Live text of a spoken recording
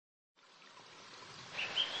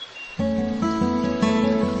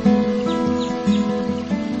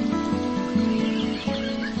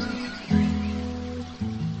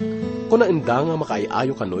na inda nga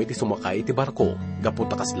makaiayo kano iti sumakay iti barko,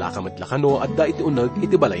 gapunta kasla kamatla kano at da iti uneg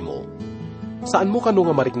iti balay mo. Saan mo kano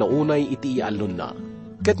nga marik na unay iti ialon na,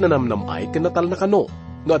 ket nanamnam ay kanatal na kano,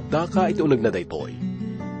 no adda ka iti uneg na daytoy.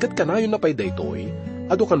 Ket kanayon na pay daytoy,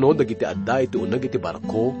 ado kano dagiti adda iti uneg iti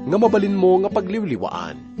barko, nga mabalin mo nga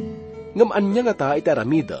pagliwliwaan. Ngamaan niya nga ta iti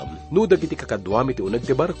aramidam, no dagiti kakadwam iti uneg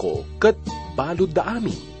ti barko, ket balud da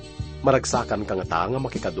amin. Maragsakan ka nga ta nga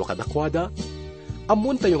makikadwa kadakwada.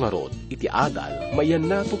 Amon tayo nga rod, iti adal, mayan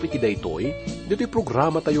natop iti daytoy, dito'y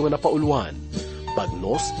programa tayo nga napauluan.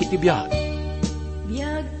 Bagnos iti biyag.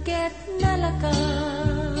 Biyag ket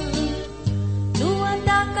nalakad,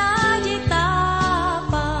 duwanda ka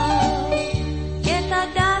jitapa, ket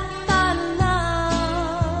adatan na,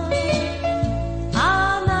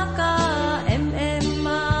 anaka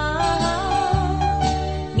MMA,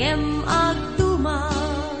 ngem agduma,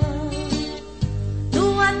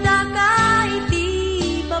 duwanda ka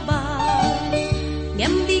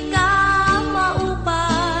ngem di ka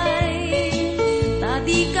maupay,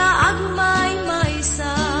 tadi ka agmay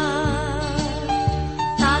maysa,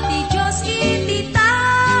 tati Diyos iti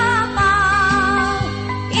tapaw,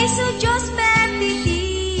 isu Diyos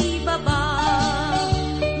petiti baba,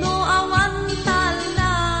 no awantal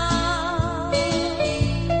na,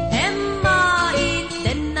 emma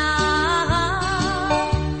iten na,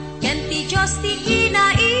 kenti Diyos ti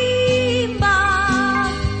kinaimba,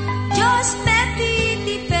 Diyos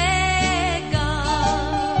petiti pega,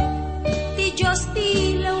 ti Diyos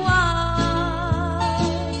ti lawa,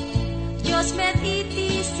 Diyos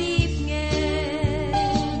petiti sipnge,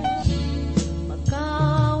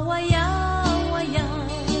 magkawaya-waya,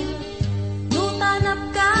 nutanap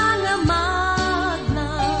ka nga magna,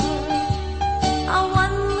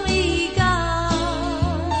 awan riga,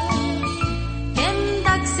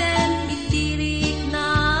 kendagsen itirik na,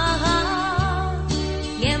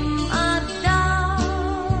 ngem adda,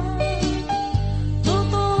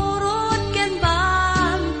 tuturot ken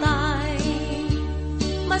bantay,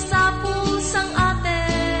 masapul sang ate,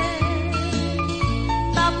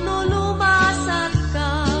 tapno lumasat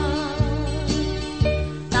ka,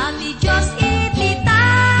 tati Diyos iti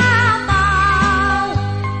tapaw,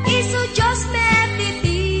 isu Diyos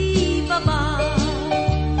petiti baba,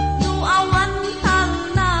 no awan tang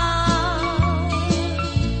na,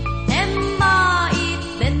 emma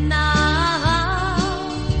iten na,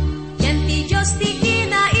 kenti Diyos ti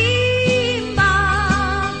kinaimba,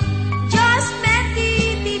 Diyos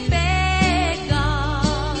petiti pega,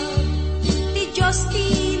 ti Diyos ti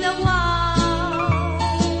lawa,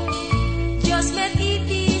 Diyos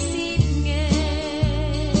petiti sipnge,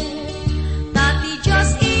 tati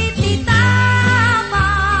Diyos iti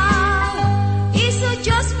tapaw, isu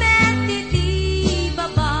Diyos petiti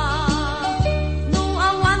baba, no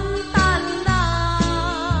awantal na,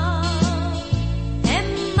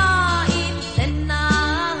 emma iten na,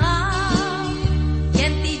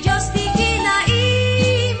 kenti Diyos ti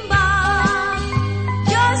kinaimba,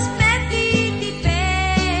 Diyos petiti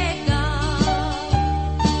pega,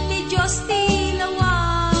 ti Diyos ti lawa,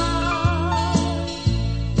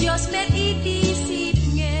 Diyos petiti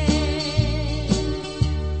sipnge,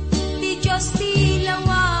 ti Diyos ti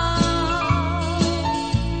lawa,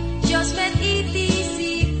 Diyos petiti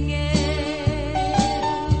sipnge,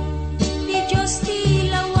 ti Diyos ti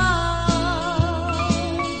lawa,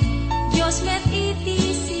 Diyos petiti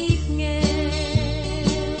sipnge.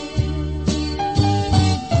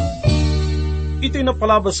 Ito'y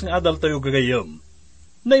napalabas nga adal tayo gagayam.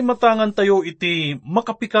 Naimatangan tayo iti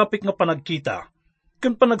makapikapik nga panagkita,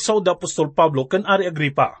 ken panagsaud da Apostol Pablo ken Ari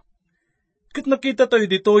Agripa. Ket nakita tayo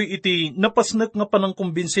ditoy iti napasnek nga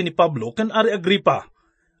panangkumbinsi ni Pablo ken Ari Agripa.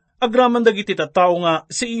 Agraman dagiti tattao nga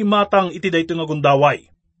si imatang iti daytoy nga gundaway.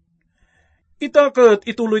 Ita ket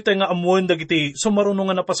ituloy tayo nga amuan dagiti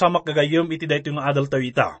sumarunong nga napasamak gagayam iti daytoy nga adal tayo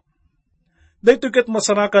ita. Daytoy ket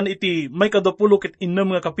masarakan iti may 26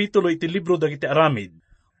 nga kapitulo iti libro dagiti Aramid.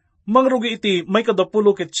 Mangrugi iti may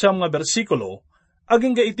 29 nga bersikulo,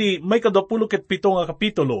 aging ga iti may 27 nga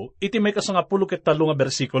kapitulo, iti may 93 nga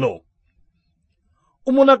bersikulo.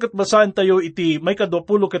 Umuna ket basahan tayo iti may 28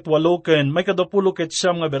 ken may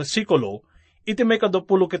 29 nga bersikulo, iti may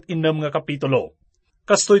 26 nga kapitulo.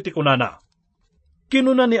 Kastoy ti kunana.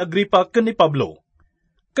 Kinuna ni Agripa ken ni Pablo,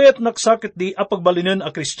 kaya't nagsakit di apagbalinan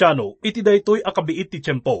a Kristiyano, iti daytoy akabiit ti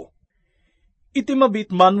tiyempo. Iti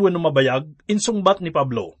mabit man wenno mabayag, insungbat ni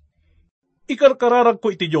Pablo. Ikarkararag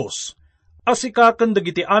ko iti Diyos, asikaken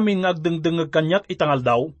dagiti amin nga agdengdengeg kanyak itangal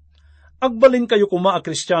daw, agbalin kayo kuma a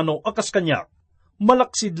Kristiyano akas kanyak,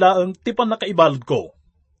 malaksid laeng ti panakaibalod ko.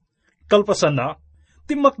 Kalpasan na,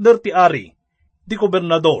 ti makder ti ari, ti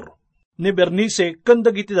gobernador, ni Bernice ken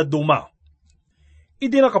dagiti dadduma.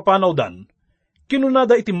 Idi nakapanaw dan,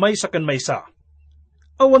 kinunada iti maysa ken maysa.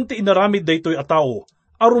 Awan ti inaramid daytoy a tao,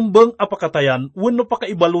 arumbeng apakatayan wenno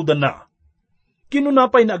pakaibaludan na.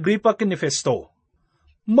 Kinunapay na Agripa ken ni Festo.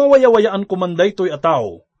 Mawayawayaan kuman daytoy a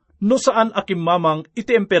tao, no saan akimmamang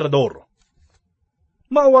iti emperador.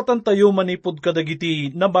 Maawatan tayo manipod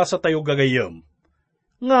kadagiti nabasa tayo gagayem,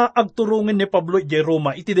 nga agturungin ni Pablo iti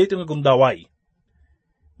Roma iti daytoy nga gundaway.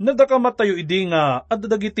 Nadakamat tayo idi nga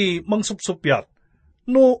adadagiti mangsupsupyat,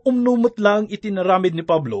 no umnumot lang iti naramid ni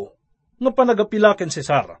Pablo, nga panagapilaken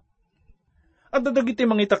Cesar. Adadagiti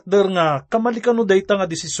mangitakder nga kamalikano dayta nga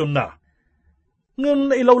desisyon na.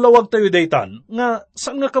 Ngam nailawlawag tayo daytan, nga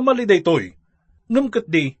saan nga kamali daytoy, ngam ket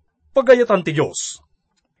di, pagayatan ti Diyos.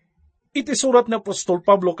 Iti surat ni Apostol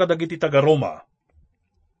Pablo kadagiti taga Roma,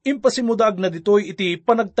 impasimudag na ditoy iti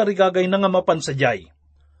panagtarigagay na nga mapansadyay.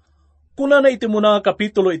 Kuna na iti muna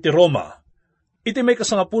kapitulo iti Roma, iti may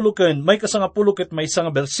kasangapulo ken may kasangapulo ket may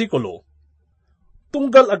nga bersikulo,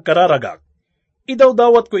 tunggal agkararagak,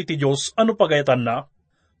 idawdawat ko iti Diyos ano pagayatan na,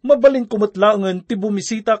 mabalin kumatlaangen ti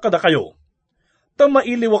bumisita kada kayo. Ta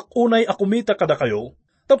mailiwak unay akumita kada kayo,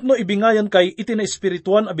 tapno ibingayan kay iti na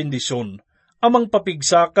espirituan a bendisyon, amang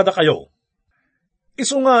papigsa kada kayo.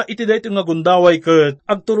 Isu nga iti dayto nga gundaway ket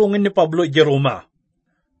agturungin ni Pablo iti Roma.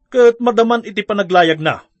 Ket madaman iti panaglayag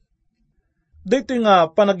na. Dayto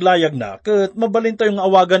nga panaglayag na ket mabalin tayo nga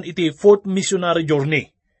awagan iti 4th missionary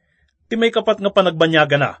journey. Ti may kapat nga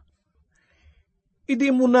panagbanyaga na.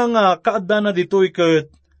 Idi mo na nga kaadda na ditoy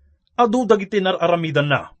ket adu dagiti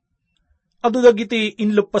nararamidan na. Adu dagiti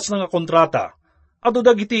inlepas na nga kontrata. Adu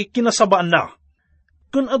dagiti kinasabaan na.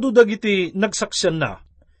 Kun adu dagiti nagsaksyan na.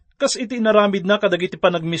 Kas iti inaramid na kadagiti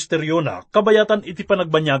panagmisteryo na, kabayatan iti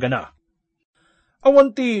panagbanyaga na.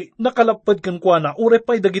 Awan ti nakalapad ken kuana, uray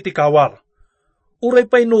pay dagiti kawar. Uray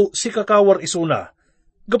pay no si kakawar isuna.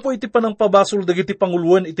 Gapo iti panang pabasol dagiti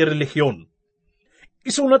panguluan iti relihiyon.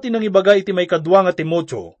 Isuna tinangibaga iti may kadwa nga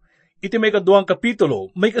Timoteo, iti may kadwang kapitulo,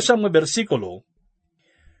 may kasam nga bersikulo,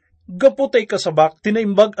 gapo tay kasabak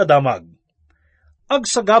tinaimbag adamag.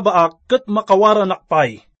 Agsagabaak ket makawaran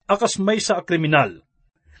akpay, akas may sa kriminal.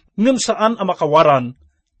 Ngem saan a makawaran,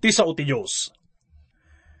 ti sao ti Diyos.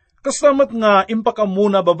 Kastamat nga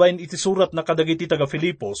impakamuna babayin iti surat na kadagiti taga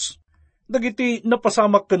Filipos, dagiti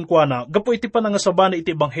napasamak ken kuana, gapo iti panangasabana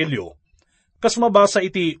iti ebanghelyo. Kas mabasa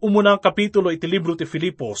iti umunang kapitulo iti libro ti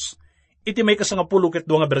Filipos, iti may kasangapulo ket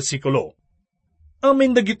 2 nga bersikulo.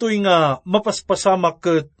 Amin dagitoy nga mapaspasamak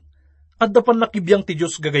ket addapan nakibiyang ti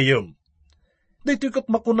Diyos gagayem. Daytoy ket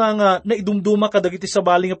makuna nga naidumduma kadagiti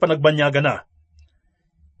sabali nga panagbanyaga na.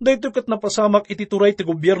 Daytoy ket napasamak iti turay ti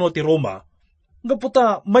gobyerno ti Roma,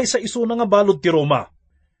 gaputa may sa isuna nga balod ti Roma.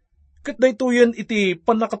 Ket daytoyen iti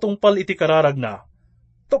panakatungpal iti kararag na,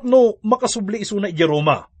 tapno makasubli isuna iti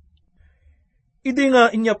Roma. Idi nga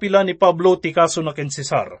inyapila ni Pablo ti kaso na ken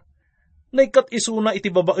Cesar, naikat isuna iti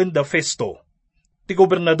babaen da Festo, ti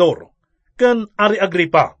gobernador, ken Ari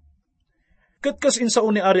Agripa. Ket kas insao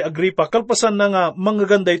ni Ari Agripa, kalpasan na nga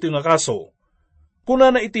manggaganda ito nga kaso.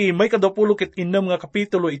 Kuna na iti may 26 nga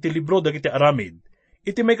kapitulo iti libro dagiti aramid,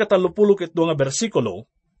 iti may 32 nga bersikulo,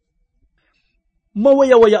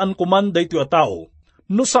 mawayawayaan kuman dayto a tao,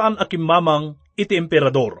 no saan akimmamang iti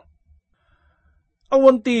emperador.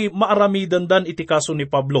 Awan ti maaramidan dan iti kaso ni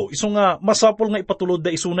Pablo, iso nga masapol nga ipatulod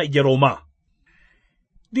da isuna iti Roma.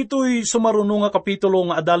 Dito'y sumaruno nga kapitulo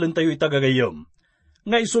nga adalan tayo itagagayam.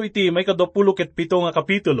 Nga iso iti may 27 nga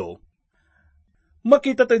kapitulo,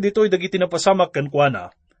 makita tayo dito'y dagiti napasamak ken kuana,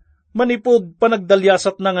 manipod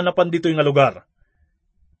panagdalyasat na nga napan dito'y nga lugar.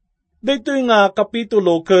 Dito'y nga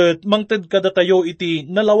kapitulo ket mangted kada tayo iti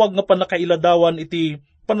nalawag nga panakailadawan iti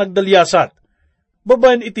panagdalyasat,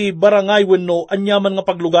 babaen iti barangay wenno anyaman nga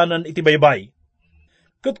pagluganan iti baybay.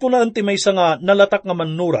 Ket kunaan ti maysa nga nalatak nga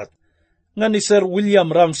manurat, nga ni Sir William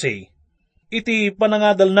Ramsay, iti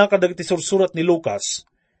panangadal na kadagiti sursurat ni Lucas,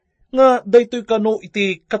 nga daytoy kano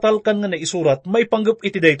iti katalkan nga naisurat, maipanggap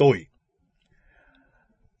iti daytoy.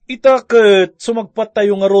 Ita ket sumagpat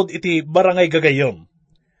tayo nga rod iti barangay gagayam,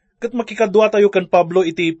 ket makikadwa tayo kan Pablo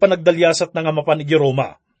iti panagdalyasat na nga mapan iti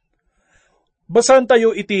Roma. Basahan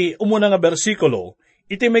tayo iti umuna nga bersikulo,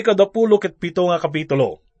 iti may 27 nga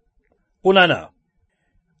kapitulo. Kunana,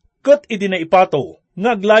 ket idi na ipato,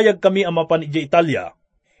 nga aglayag kami ang mapan iti Italia,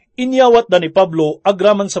 inyawat da ni Pablo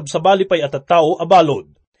agraman sabsabali pay at tao abalod,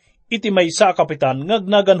 iti may sa kapitan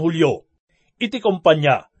ngagnagan Hulyo, iti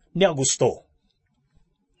kompanya ni Augusto.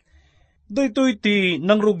 Dito iti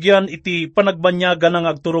nangrugyan iti panagbanyaga ng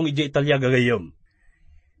agturong iti Italia gagayam.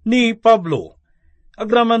 Ni Pablo,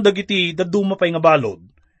 agraman dagiti daduma pay nga balod,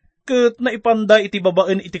 ket naipanda iti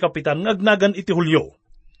babaen iti kapitan ngagnagan iti Julio.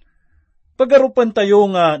 Pagarupan tayo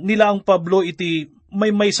nga nila ang Pablo iti may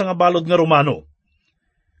nga balod nga Romano.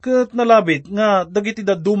 Ket nalabit nga dagiti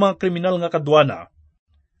daduma kriminal nga kadwana,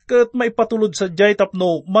 ket maipatulod sa jay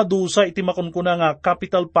tapno madusa iti makunkuna nga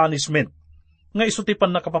capital punishment, nga isutipan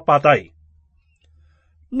na kapapatay.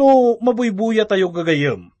 No mabuybuya tayo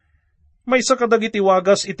gagayem, may sa kadagiti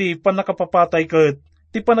wagas iti panakapapatay ket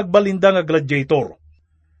ti panagbalinda nga gladiator.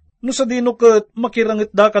 No sa dino ket makirangit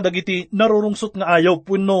da kadagiti narurungsot nga ayaw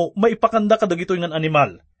wenno maipakanda kadagitoy nga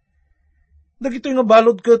animal. Dagitoy nga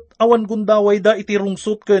balod ket awan gundaway da iti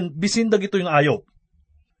rungsot ken bisin dagitoy nga ayaw.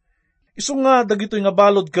 Isu nga dagitoy nga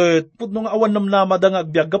balod ket pudno nga awan namnama da nga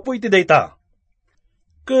agbiag gapu iti dayta.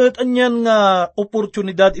 Ket anyan nga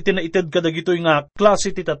oportunidad iti naited kadagitoy nga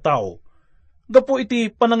klase ti tattao. Gapu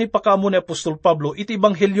iti panangipakaamo ni Apostol Pablo iti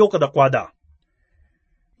ebanghelyo kadakwada.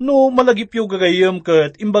 No malagipyo gagayem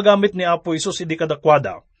ket imbagamit ni Apo Isus idi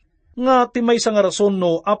kadakwada, nga ti maysa nga rason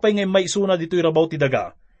no apay nga maisuna ditoy rabaw ti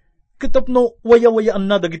daga, ketapno waya-wayaan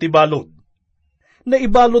na dagiti balod.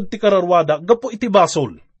 Naibalod ti kararwada gapo iti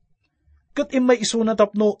basol. Ket imay isuna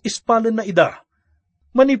tapno ispalen na ida,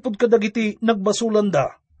 manipod kadagiti nagbasulan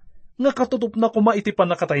da, nga katutup na kuma iti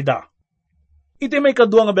panakatayda. Iti may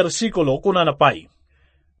kadua nga bersikulo kuna napay,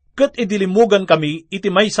 ket idilimugan kami iti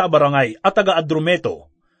maysa a barangay at taga Adrumeto,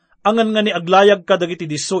 angan nga ni aglayag kadagiti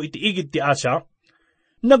disso iti igid ti Asya,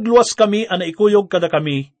 nagluwas kami ana ikuyog kada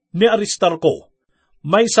kami ni Aristarco,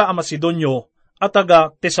 maysa a Macedonyo at taga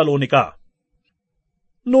Tesalonica.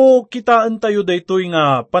 No kitaan tayo daytoy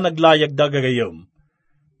nga panaglayag dagagayem,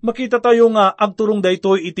 makita tayo nga agturong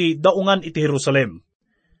daytoy iti daungan iti Jerusalem.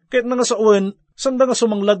 Ket nga sauen, sanda nga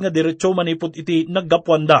sumanglad nga diretsyo manipod iti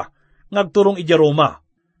naggapuanda, ngagturong iti Roma.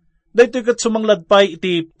 Daytoy ket sumanglad pay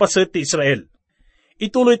iti paset ti Israel.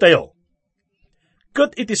 Ituloy tayo.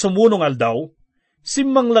 Ket iti sumunong aldaw,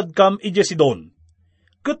 simmanglad kam iti Sidon.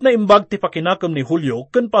 Ket naimbag ti pakinakam ni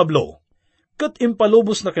Julio ken Pablo. Ket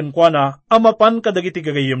impalubos na kenkwana amapan kadagiti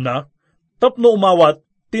gagayem na, tapno umawat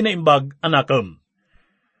tinaimbag anakam.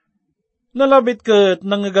 Nalabit ket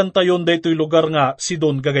nangagantayon daytoy lugar nga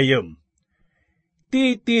Sidon gagayem.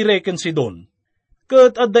 Ti Tire ken Sidon,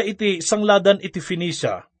 ket adda iti sangladan iti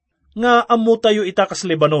Phoenicia, nga ammo tayo itakas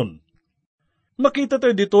Lebanon. Makita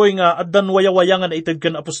tayo ditoy nga addan waya-waya nga naited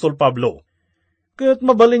ken Apostol Pablo. Ket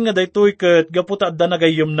mabalin nga daytoy ket gaputa adda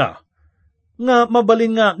nagayem na, nga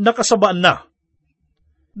mabalin nga nakasabaan na.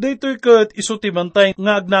 Daytoy ket isu ti bantay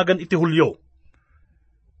nga agnagan iti Julio.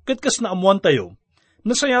 Ket kas naamuan tayo,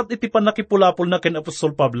 nasayat iti panakipulapol na ken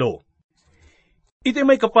Apostol Pablo. Iti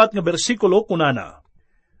may kapat nga bersikulo kunana,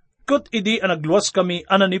 ket idi anagluwas kami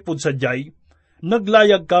ananipod sa jay,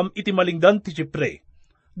 naglayag kam iti malingdan ti Chipre,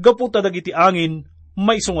 gaputa dagiti angin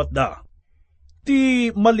may sungat da. Ti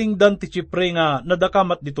malingdan ti Chipre nga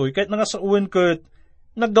nadakamat ditoy kahit nga sa uwen ket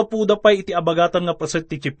naggapuda pay iti abagatan nga paset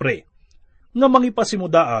ti Chipre, nga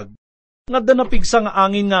mangipasimudaag, nga danapigsa nga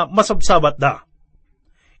angin nga masabsabat da.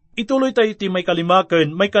 Ituloy tayo iti may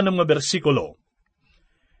kalimaken may kanam nga bersikulo.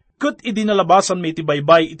 Ket idi nalabasan may iti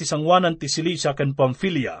baybay iti sangwanan ti Cilicia ken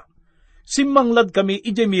Pamphylia, simmanglad kami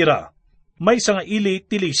iti Mira, may nga ili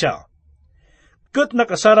ti Licia. Ket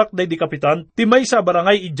nakasarak day di kapitan ti maysa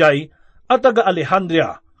barangay ijay at taga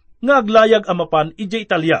Alejandria, nga aglayag amapan ijay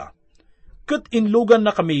Italia. Ket inlugan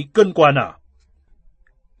na kami kenkwana.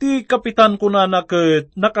 Ti kapitan kunana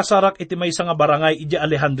ket nakasarak iti maysa nga barangay ijay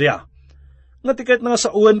Alejandria. Nga tiket nga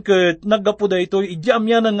sa uwan ket naggapu daytoy ijay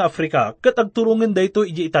amyanan nga Afrika ket agturungan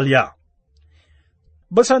daytoy ijay Italia.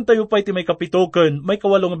 Basan tayo pa iti may kapitoken may 8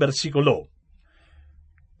 nga bersikulo.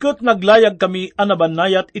 Ket naglayag kami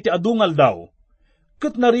anabanayat iti adungal daw,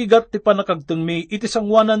 ket narigat ti panakagtengmi iti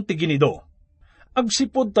sangwanan ti Ginido.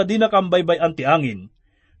 Agsipod ta di nakambaybay ti angin,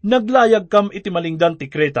 naglayag kam iti malingdan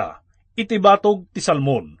ti Creta, iti batog ti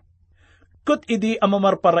Salmon. Ket idi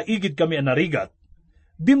amamarparaigid kami anarigat,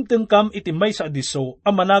 dimteng kam iti maysa adiso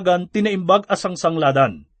amanagan tinaimbag asang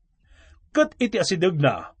sangladan. Ket iti asideg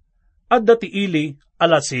na, adda ti ili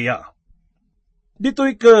Alasea.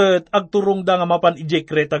 Ditoy ket agturong da nga mapan ijay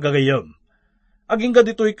Creta gagayem. Agingga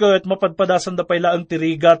ditoy ket mapadpadasan da payla ang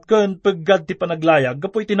tirigat ken peggad ti panaglayag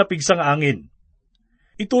gapoy tinapigsa nga angin.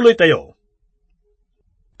 Ituloy tayo.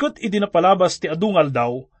 Ket idi napalabas ti adungal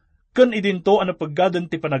daw, ken idinto ano peggaden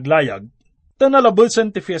ti panaglayag, tanalabelsen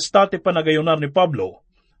ti fiesta ti panagayunar ni Pablo,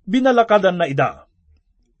 binalakadan na ida.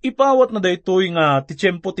 Ipawat na daytoy nga ti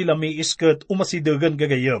tiyempo ti lamiis ket umasidegan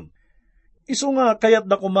gagayem. Isu nga kayat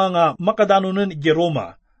da kumanga makadanunen iti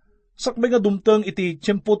Roma, sakbay nga dumteng iti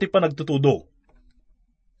tiyempo ti panagtutudo.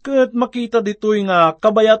 Ket makita ditoy nga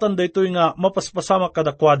kabayatan daytoy nga mapaspasama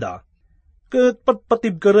kadakwada, Ket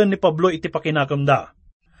patpatib ka rin ni Pablo iti pakinakamda.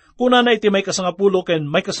 Kuna na iti may kasangapulo ken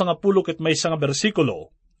may kasangapulo ket may sanga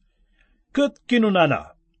bersikulo. Ket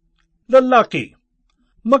kinunana, lalaki,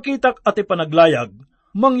 makitak ati panaglayag,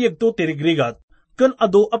 mangyegto tirigrigat, ken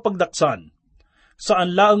ado a pagdaksan.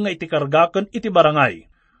 Saan laeng nga iti karga ken iti barangay,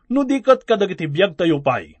 no dikat kadagiti biyag tayo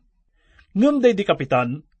pay. Ngem day di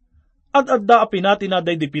kapitan, at adda apinati na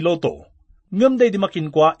day di piloto, ngem day di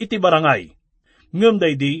makinkwa iti barangay, ngem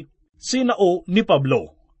day di sinao ni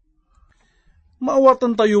Pablo.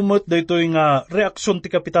 Maawatan tayo met daytoy nga reaksyon ti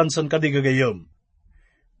kapitan san kadigagayem.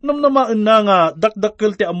 Namnamaan na nga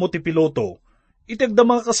dakdakkel ti ammo ti piloto, itigda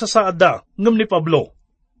mga kasasaada ngem ni Pablo.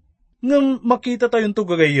 Ngem makita tayon to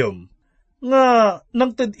gagayem, nga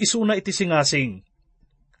nangted isuna iti singasing.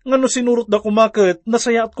 Ngano sinurot da kumaket,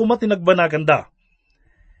 nasaya at kumatinagbanagan da.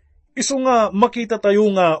 Isu nga makita tayo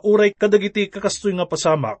nga uray kadagiti kakastoy nga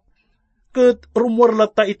pasamak, ket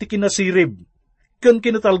rumwarlat ta iti kinasirib, ken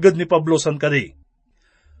kinatalgad ni Pablo san kadi.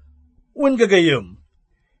 Wen gagayem,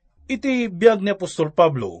 iti biag ni Apostol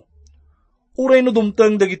Pablo, uray no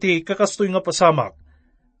dumteng dagiti kakastoy nga pasamak,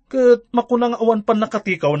 ket makunang awan pan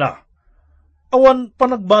nakatikaw na, awan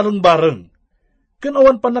panagbareng-bareng, ken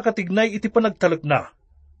awan pan nakatignay iti panagtalek na.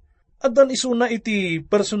 Addan isuna iti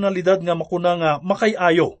personalidad nga makuna nga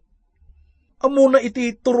makayayo. Amuna iti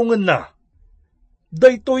turungan na.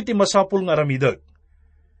 Daytoy iti masapul nga aramideg.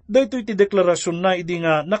 Daytoy iti deklarasyon na idi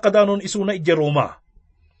nga nakadanon isuna iti Roma.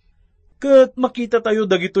 Ket makita tayo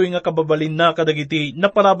dagitoy nga kababalin na kadagiti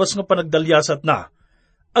napalabas nga panagdalyasat na.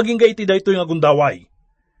 Aging ga iti daytoy nga gundaway.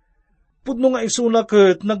 Pudno nga isuna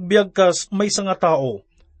ket nagbiag kas maysa nga tao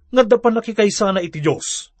nga dapan nakikaysa na iti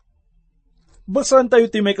Dios. Basahan tayo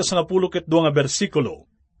ti may kasangapulo ket dua nga bersikulo.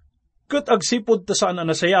 Ket agsipod ta saan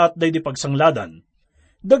anasaya at day di pagsangladan.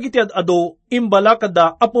 Dagiti ado imbala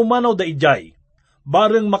kada apumanaw da ijay.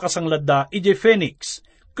 Bareng makasanglad da ijay Phoenix,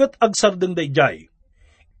 ket agsardeng da ijay.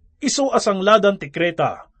 Isu asangladan ti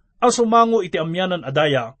Kreta, asumango iti amyanan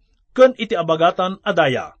adaya, ken iti abagatan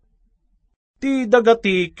adaya. Ti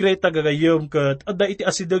dagati Kreta gagayem ket adda iti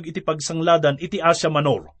asideg iti pagsangladan iti Asia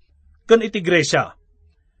Minor, ken iti Gresya.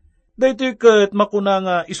 Daytoy ket makuna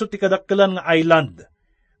nga isu ti kadakkelan nga island,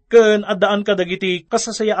 ken addaan kadagiti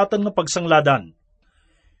kasasayaatan nga pagsangladan.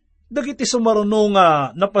 Dagiti sumaruno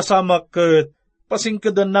nga napasamak ket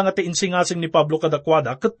pasingkedan na nga ti insingasing ni Pablo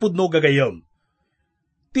kadakwada ket pudno gagayem.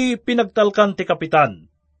 Ti pinagtalkan ti kapitan,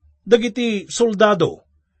 dagiti soldado,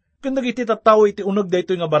 ken dagiti tattao iti uneg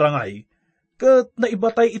daytoy nga barangay, ket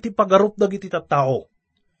naibatay iti pagarup dagiti tattao.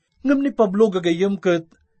 Ngem ni Pablo gagayem ket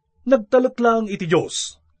nagtalek lang iti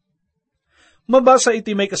Dios. Mabasa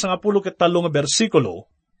iti may kasangapulo ket talo nga bersikulo,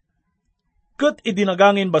 ket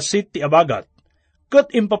idinagangin basit ti abagat, ket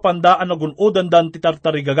impapandaan na gunodan dan ti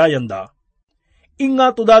tartarigagayan da,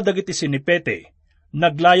 ingato da dagiti sinipete,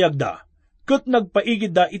 naglayag da, ket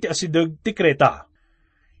nagpaigid da iti asideg ti Kreta.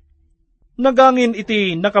 Nagangin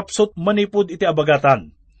iti nakapsot manipod iti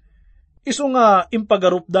abagatan. Isu nga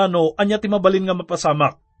impagarup dano anya ti mabalin nga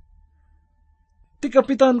mapasamak. Ti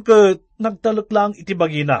kapitan ket nagtalek lang iti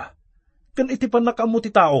bagina, ken iti panakamu ti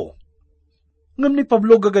tao. Ngem ni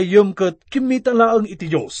Pablo gagayem ket kimita laeng iti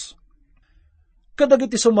Dios.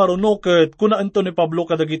 Kadagiti sumaruno ket kunaento ni Pablo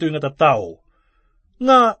kadagitoy nga tattao,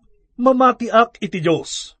 nga mamatiak iti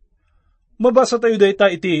Dios. Mabasa tayo dayta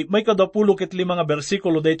iti may 25 nga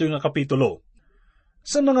bersikulo daytoy nga kapitulo.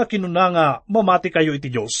 Sana nga kinuna nga mamati kayo iti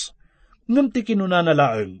Dios, ngem ti kinuna na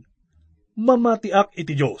laeng, mamatiak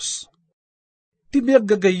iti Dios. Tibiyag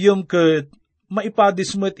gagayem ket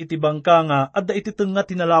maipadis met iti bangka nga adda iti tenga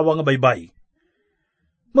tinalawa nga baybay.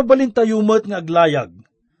 Mabalin tayo met nga aglayag,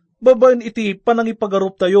 babaen iti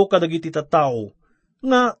panangipagarup tayo kadagiti tattao,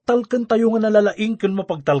 nga talken tayo nga nalalaing ken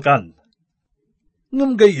mapagtalkan.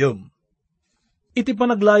 Ngem gayem, iti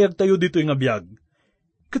panaglayag tayo ditoy nga biag,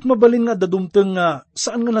 ket mabalin nga dadumteng nga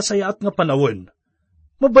saan nga nasayaat nga panawon,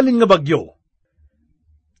 mabalin nga bagyo.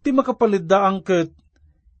 Ti makapaliddaang ket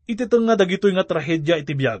iti tenga dagitoy nga trahedya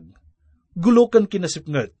iti biag, gulokan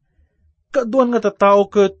kinasipnget, kaduan nga tattao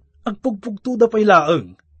ket agpugpugtuda pay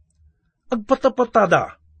laeng,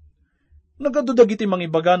 agpatapatada. Nagadudag iti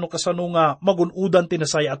mangibagano kasano nga magunudan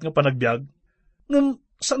tinasayaat nga panagbiag, ngem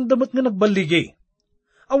saan damat nga nagbaligi.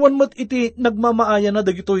 Awan mat iti nagmamaaya na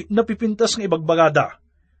dagitoy napipintas nga ibagbagada,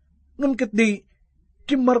 ngem ket di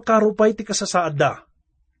kimmarkaro pay ti kasasaad da.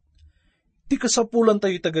 Ti kasapulan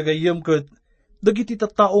tayo tagagayem ket dagiti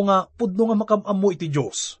tattao nga pudno nga makamammo iti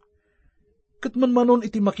Dios. Ket manmanon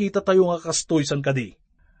iti makita tayo nga kastoy san kadi.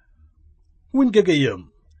 Wen gagayem,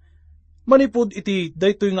 manipod iti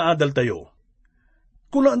daytoy nga adal tayo.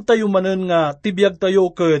 Kunaan tayo manen nga tibiyag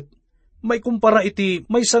tayo ket may kumpara iti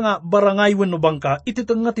may nga barangay wenno bangka iti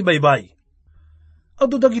nga ti baybay.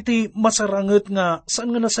 Adu dagiti masaranget nga saan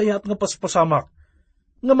nga nasayat nga paspasamak,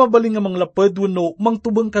 nga mabaling nga manglapad wenno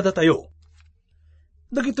mangtubeng kada tayo.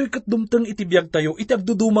 Dagitoy ket dumteng iti biag tayo iti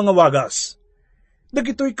agduduma nga wagas.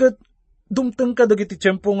 Dagitoy ket dumteng ka dagiti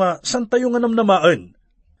tiyempo nga san tayo nga namnamaan.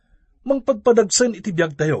 Mangpagpadagsen iti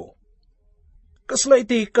biag tayo. Kasla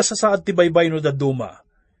iti kasasaad ti baybay no daduma.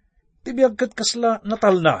 Ti biag ket kasla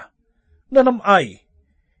natal na, nanamay,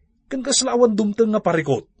 ken kasla awan dumteng nga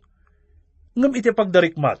parikot. Ngem iti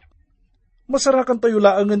pagdarikmat, masarakan tayo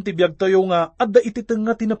laangen ti biag tayo nga adda iti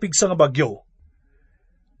nga tinapigsa nga bagyo.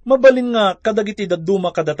 Mabalin nga kadagiti daduma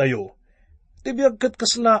kada tayo, ti biag ket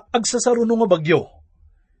kasla agsasaruno nga bagyo.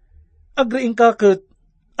 Agriing ka ket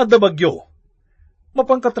adda bagyo.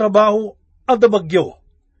 Mapangkatrabaho adda bagyo.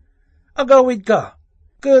 Agawid ka,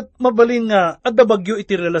 ket mabalin nga adda bagyo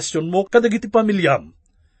iti relasyon mo kadagiti pamilyam.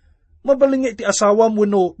 Mabalin nga iti asawa mo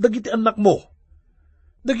no dagiti anak mo.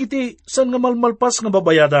 Dagiti san nga malmalpas nga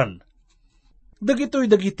babayadan. Dagitoy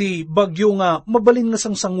dagiti bagyo nga mabalin nga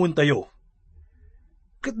sangsangun tayo.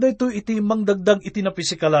 Ket daytoy iti mangdagdag iti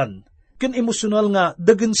napisikalan, ken emosyonal nga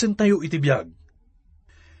dagensen tayo iti biag.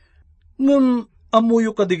 Ngem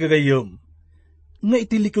amuyo kadigagayem, nga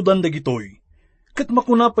iti likudan dagitoy, ket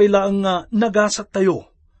makunapay laang nga nagasat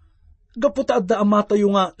tayo. Gaputa adda ama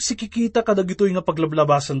tayo nga sikikita kadagitoy nga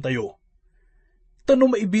paglablabasan tayo. Tano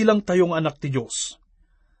maibilang tayo nga anak ti Diyos.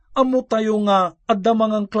 Amo tayo nga adda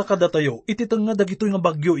mangang klakada tayo, iti nga dagitoy nga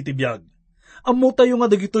bagyo iti biag. Amo tayo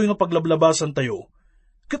nga dagitoy nga paglablabasan tayo,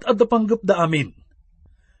 ket adda panggep da amin.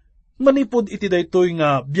 Manipod iti daytoy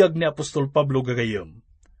nga biag ni Apostol Pablo gagayem.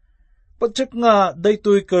 Patsek nga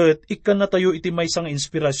daytoy ket ikkan na tayo iti maysa nga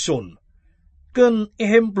inspirasyon, ken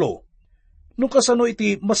ehemplo, no kasano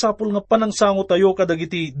iti masapul nga panangsango tayo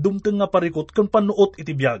kadagiti dumteng nga parikot ken panuot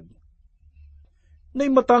iti biag.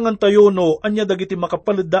 Naimatangan tayo no anya dagiti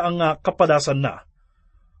makapaludda nga kapadasan na.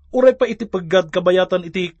 Uray pa iti paggad kabayatan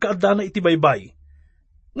iti kaadana iti baybay.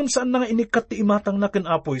 Ngam saan na nga inikat ti imatang na ken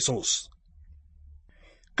Apo Isos.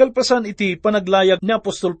 Kalpasan iti panaglayag ni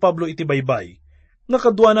Apostol Pablo iti baybay, nga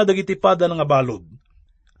kadwa na dagiti pada nga balod.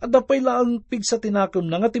 Adda pay laang pigsa tinakem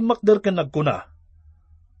na nga timakder ken nagkuna.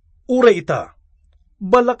 Uray ita,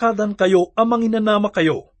 balakadan kayo amang inanama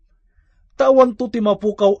kayo. Tawan to ti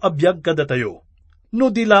mapukaw abiyag kada tayo, no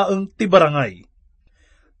dilaeng ti barangay.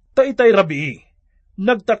 Taitay rabii,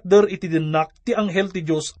 nagtakder iti dinnak ti anghel ti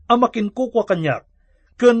Diyos amakin kukwa kanyak,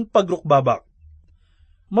 ken pagrukbabak.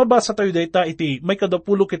 Mabasa tayo dayta iti may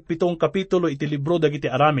 27 kapitulo iti libro dagiti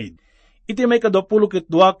Aramid, iti may 22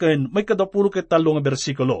 ken may 23 nga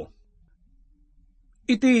bersikulo.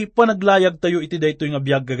 Iti panaglayag tayo iti daytoy nga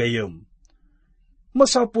biag gagayem.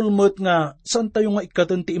 Masapul met nga saan tayo nga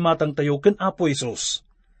ikaten ti imatang tayo ken Apo Isos.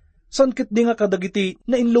 San ket di nga kadagiti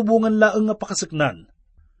na inlubungan laeng nga pakaseknan.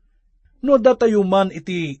 No da tayo man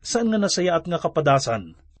iti saan nga nasayaat nga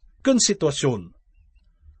kapadasan ken sitwasyon.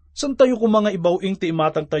 San tayo kung mga ibawing ti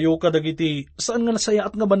imatang tayo kadagiti saan nga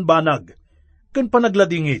nasayaat nga banbanag ken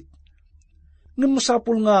panagladingit. Ngem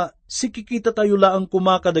masapul nga sikikita tayo laang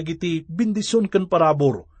kumakadagiti bindisyon ken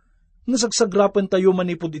parabor nga sagsagrapen tayo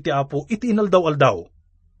manipod iti Apo iti inaldaw-aldaw.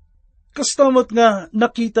 Kastamat nga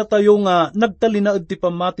nakita tayo nga nagtalinaed ti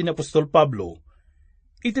pamati ni Apostol Pablo,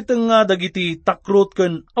 iti nga dagiti takrot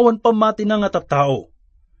ken awan pamati na nga tattao.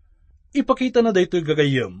 Ipakita na daytoy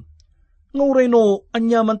gagayem, nga uray no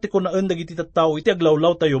anyaman ti kunaan dagiti tattao iti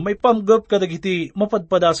aglawlaw tayo may pamgep kadagiti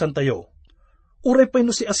mapadpadasan tayo. Uray pay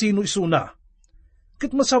no si asino isuna.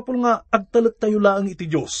 Ket masapul nga agtalet tayo laang iti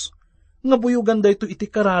Diyos, nga buyugan dayto iti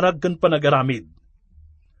kararag ken panagaramid.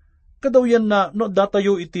 Kadawyan na no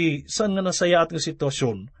datayo iti saan nga nasayaat nga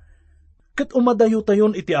sitwasyon, ket umadayo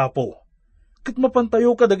tayon iti Apo, ket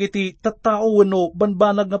mapantayo kadagiti tattao wenno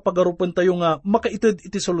banbanag nga pagarupen tayo nga makaited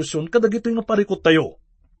iti solusyon kadagito nga parikot tayo.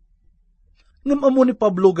 Ngem amo ni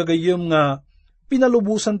Pablo gagayem nga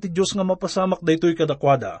pinalubusan ti Dios nga mapasamak daytoy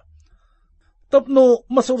kadakwada. Tapno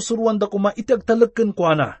masursuruan da kuma iti agtalag ken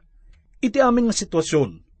kuana, iti amin nga sitwasyon.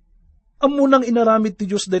 Amo nang inaramid ti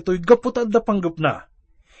Dios daytoy gapot adda panggep na.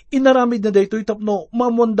 Inaramid na daytoy tapno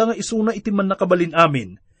mamonda nga isuna iti man nakabalin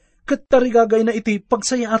amin, ket tarigagay na iti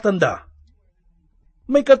pagsayaatan da.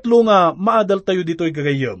 May katlo nga maadal tayo ditoy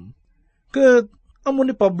gagayem, ket amo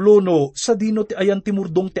ni Pablo no sa dino ti ayan ti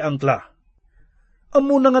murdong ti angkla.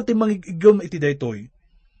 Amo na nga ti mangigigem iti daytoy,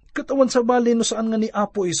 ket awan sa bali no saan nga ni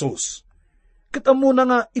Apo Isos, ket amo na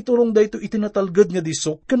nga iturong dayto iti natalged nga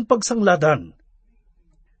disok ken pagsangladan.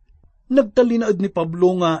 Nagtalinaed ni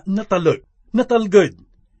Pablo nga natalged,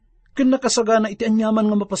 ken nakasagana iti anyaman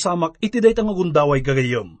nga mapasamak iti dayta nga gundaway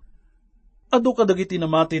gagayem. Ado ka dagiti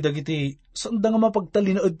namati dagiti, sanda nga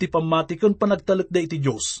mapagtalinaad ti pamati kan panagtalek da iti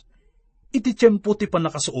Diyos. Iti tiyempo ti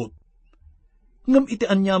panakasuot. Ngam iti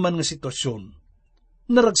anyaman nga sitwasyon.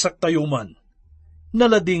 Naragsak tayo man.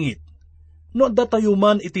 Naladingit. No adda tayo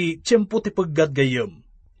man iti tiyempo ti paggadgayam.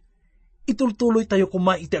 Itultuloy tayo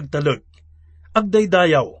kuma iti agtalek.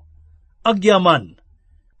 Agdaydayaw. Agyaman.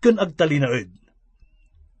 Ken agtalinaed.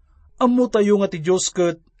 Ammo tayo nga ti Diyos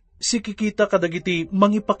ket sikikita kadagiti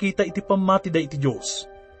mangipakita iti pamati da iti Diyos.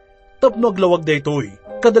 Tapno aglawag da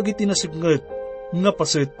ito'y kadagiti nasipnget nga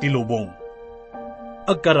paset ti lubong.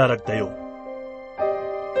 Agkararag tayo.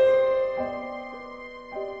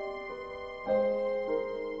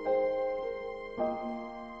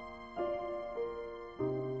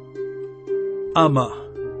 Ama,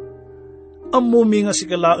 ammo mi nga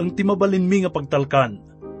sikalaang timabalin mi nga pagtalkan,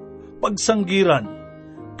 pagsanggiran,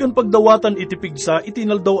 kan pagdawatan iti pigsa iti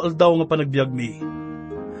naldaw-aldaw nga panagbiag mi.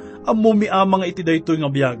 Ammo mi ama nga iti daytoy nga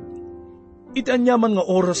biag. Iti anyaman nga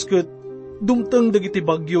oras ket dumteng dagiti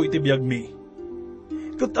bagyo iti biag mi.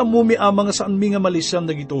 Ket ammo mi ama nga saan mi nga malisyan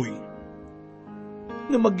dagitoy.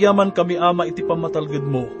 Nga magyaman kami ama iti pamatalged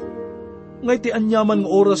mo. Nga iti anyaman nga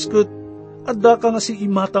oras ket adda ka nga si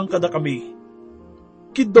imatang kada kami.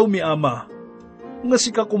 Kiddaw mi ama, nga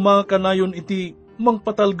sika kuma kanayon iti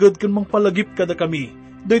mangpatalged ken mangpalagip kada kami.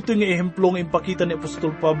 Daytoy nga ehemplo nga impakita ni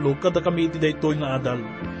Apostol Pablo kada kami iti daytoy nga adal.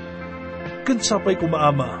 Ken sapay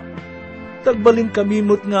kumaama, tagbalin kami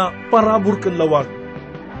met nga parabor ken lawag.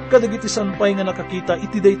 Kadagiti sanpay nga nakakita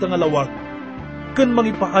iti dayta nga lawag. Ken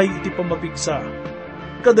mangipaay iti pamapigsa.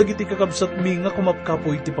 Kadagiti kakabsat mi nga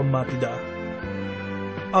kumapkapoy iti pamatida.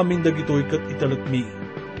 Amin dagitoy ket italek mi.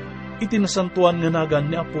 Iti nasantuan nga nagan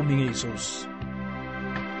ni Apo mi nga Hesus.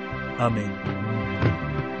 Amen.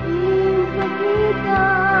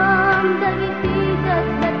 Ipagkitang dagiti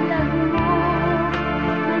datdatlag mo,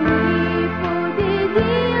 manipo didi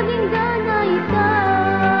aging ganay ka.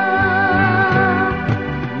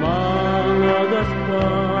 Mangagas ka,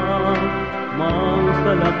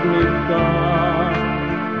 mangsalaknit ka,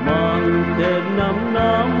 mangtednam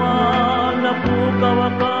naman na pukawa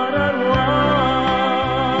kararwa.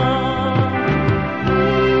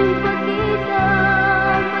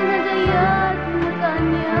 Ipagkitang managayat mo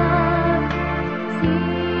kanya,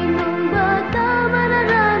 sinong bata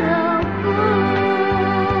mararanaw ko.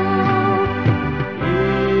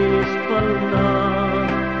 Ispal na,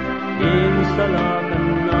 insalakan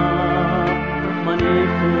na,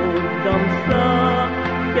 manipod damsa,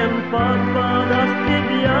 ken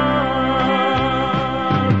pagpadastigyan.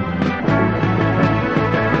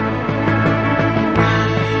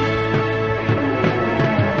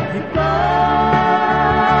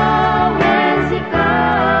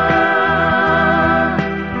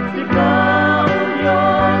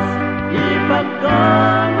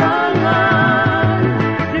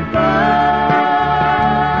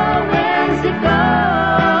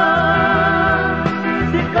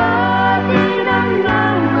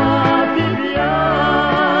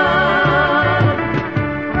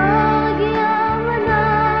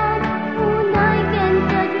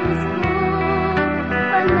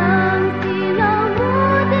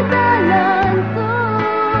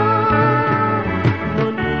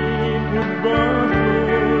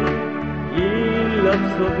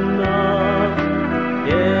 Lapsod na,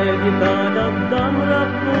 kita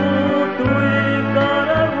nagdamrak ko tu'y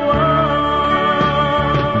kararwa.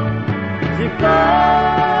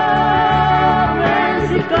 Sikaw,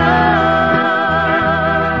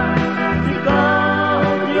 sikaw,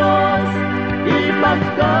 Diyos,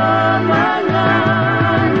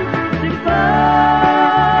 ipagkamangan.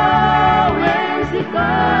 Sikaw,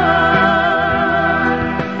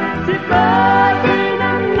 sikaw,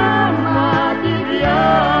 tinang namatiriyan.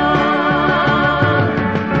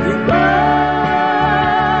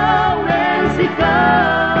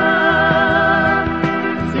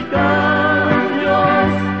 Sikaw,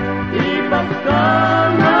 Diyos,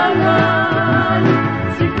 ipagkamangan.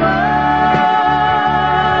 Sikaw,